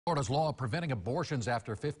Florida's law preventing abortions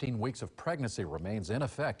after 15 weeks of pregnancy remains in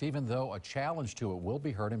effect, even though a challenge to it will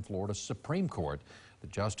be heard in Florida's Supreme Court. The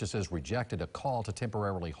justices rejected a call to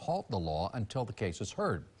temporarily halt the law until the case is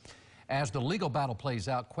heard. As the legal battle plays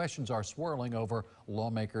out, questions are swirling over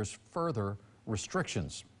lawmakers' further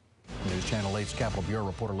restrictions. News Channel 8's Capitol Bureau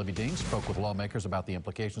reporter Libby Dean spoke with lawmakers about the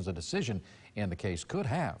implications a decision in the case could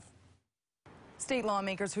have. State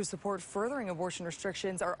lawmakers who support furthering abortion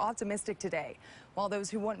restrictions are optimistic today, while those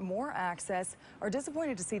who want more access are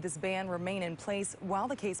disappointed to see this ban remain in place while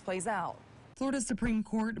the case plays out. Florida's Supreme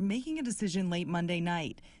Court making a decision late Monday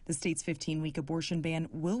night. The state's 15-week abortion ban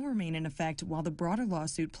will remain in effect while the broader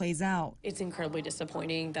lawsuit plays out. It's incredibly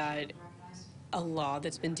disappointing that a law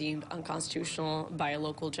that's been deemed unconstitutional by a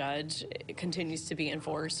local judge continues to be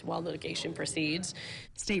enforced while litigation proceeds.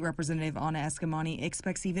 State Representative Anna Eskamani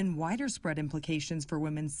expects even wider spread implications for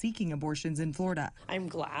women seeking abortions in Florida. I'm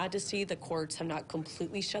glad to see the courts have not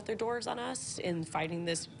completely shut their doors on us in fighting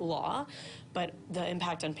this law, but the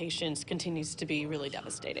impact on patients continues to be really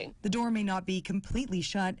devastating. The door may not be completely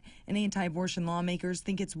shut, and anti-abortion lawmakers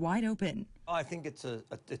think it's wide open. I think it's a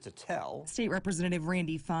tell. State Representative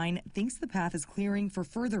Randy Fine thinks the path is clearing for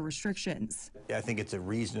further restrictions. I think it's a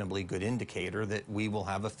reasonably good indicator that we will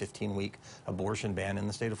have a 15-week abortion ban in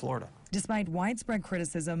the state of Florida. Despite widespread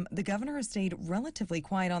criticism, the governor has stayed relatively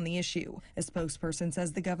quiet on the issue. A spokesperson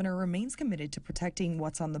says the governor remains committed to protecting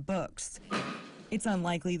what's on the books. It's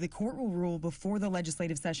unlikely the court will rule before the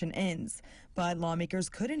legislative session ends, but lawmakers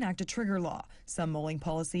could enact a trigger law, some mulling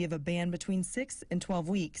policy of a ban between 6 and 12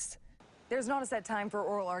 weeks. There's not a set time for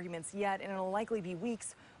oral arguments yet, and it'll likely be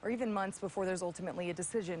weeks or even months before there's ultimately a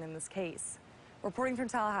decision in this case. Reporting from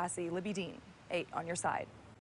Tallahassee, Libby Dean, 8 on your side.